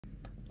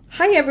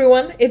Hi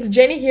everyone, it's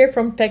Jenny here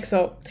from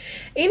TexAu.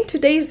 In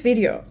today's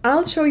video,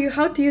 I'll show you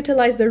how to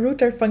utilize the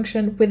router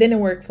function within a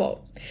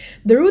workflow.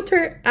 The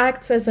router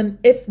acts as an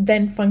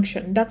if-then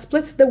function that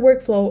splits the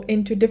workflow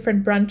into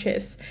different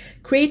branches,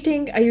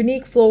 creating a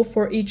unique flow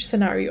for each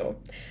scenario.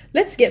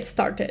 Let's get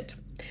started.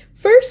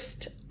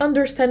 First,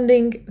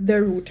 understanding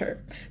the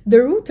router.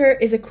 The router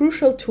is a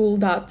crucial tool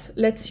that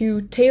lets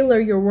you tailor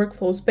your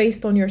workflows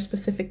based on your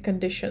specific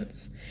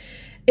conditions.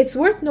 It's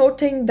worth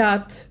noting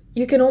that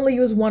you can only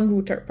use one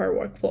router per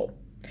workflow.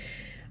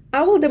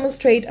 I will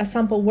demonstrate a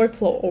sample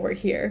workflow over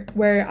here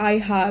where I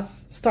have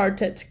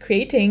started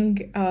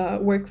creating a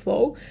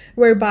workflow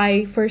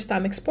whereby first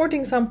I'm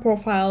exporting some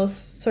profiles,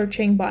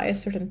 searching by a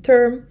certain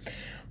term.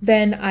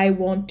 Then I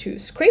want to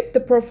scrape the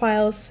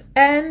profiles,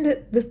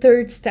 and the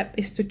third step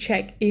is to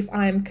check if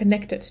I'm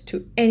connected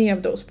to any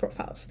of those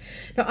profiles.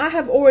 Now I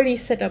have already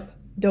set up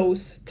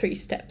those 3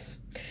 steps.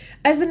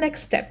 As the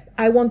next step,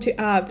 I want to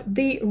add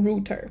the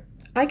router.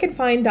 I can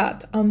find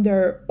that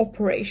under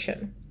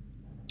Operation.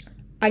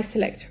 I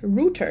select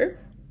Router,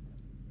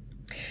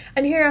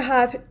 and here I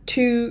have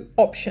 2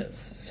 options.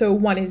 So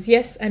one is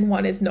yes and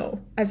one is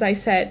no. As I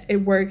said, it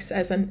works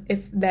as an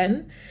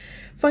if-then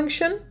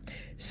function.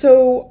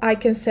 So I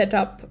can set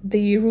up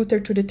the router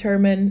to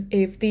determine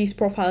if these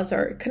profiles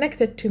are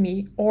connected to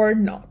me or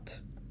not.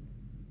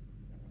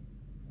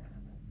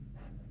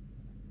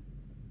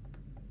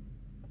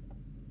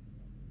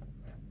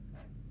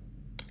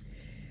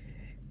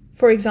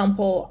 For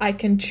example, I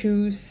can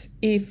choose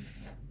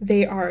if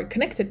they are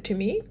connected to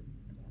me.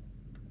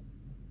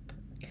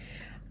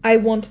 I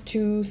want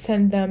to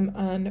send them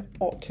an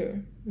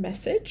auto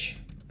message.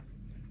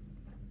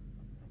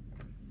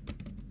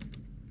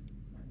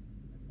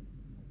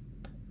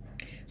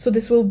 So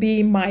this will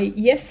be my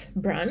yes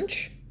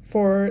branch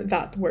for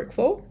that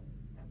workflow.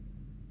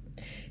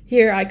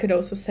 Here I could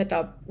also set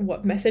up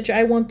what message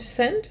I want to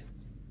send.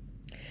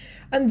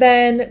 And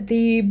then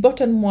the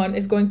bottom one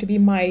is going to be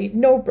my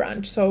no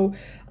branch. So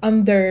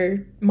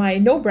under my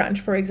no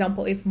branch, for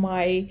example, if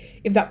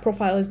that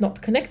profile is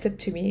not connected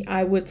to me,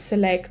 I would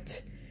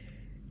select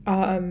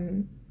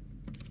auto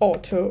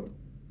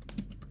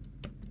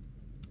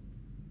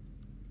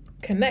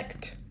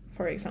connect,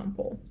 for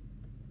example.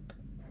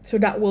 So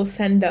that will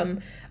send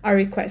them a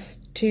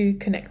request to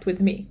connect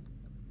with me.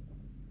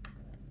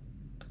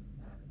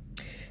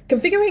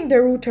 Configuring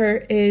the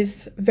router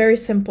is very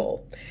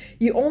simple.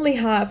 You only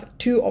have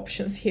 2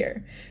 options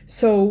here.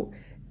 So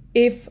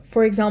if,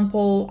 for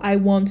example, I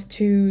want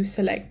to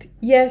select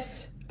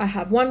yes, I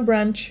have one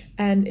branch,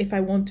 and if I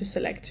want to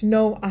select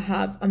no, I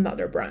have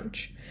another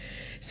branch.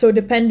 So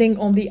depending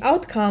on the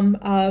outcome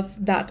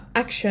of that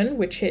action,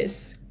 which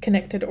is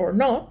connected or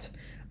not,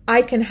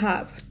 I can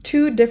have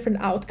 2 different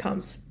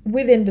outcomes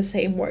within the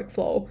same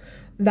workflow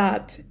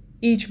that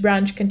each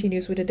branch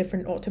continues with a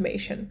different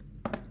automation.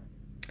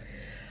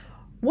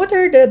 What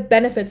are the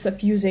benefits of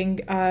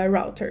using a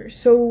router?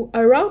 So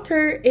a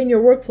router in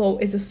your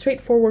workflow is a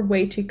straightforward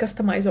way to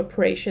customize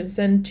operations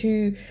and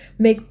to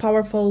make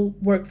powerful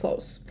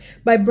workflows.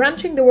 By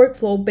branching the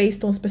workflow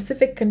based on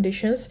specific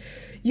conditions,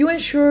 you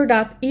ensure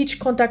that each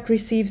contact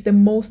receives the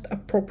most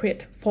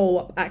appropriate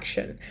follow-up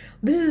action.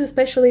 This is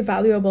especially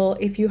valuable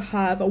if you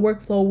have a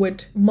workflow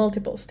with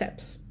multiple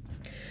steps.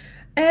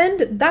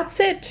 And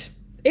that's it.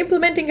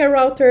 Implementing a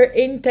router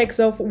in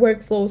TexAu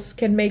workflows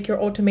can make your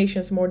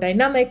automations more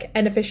dynamic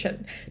and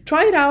efficient.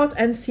 Try it out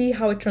and see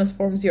how it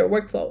transforms your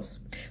workflows.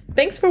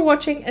 Thanks for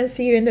watching, and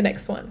see you in the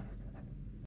next one.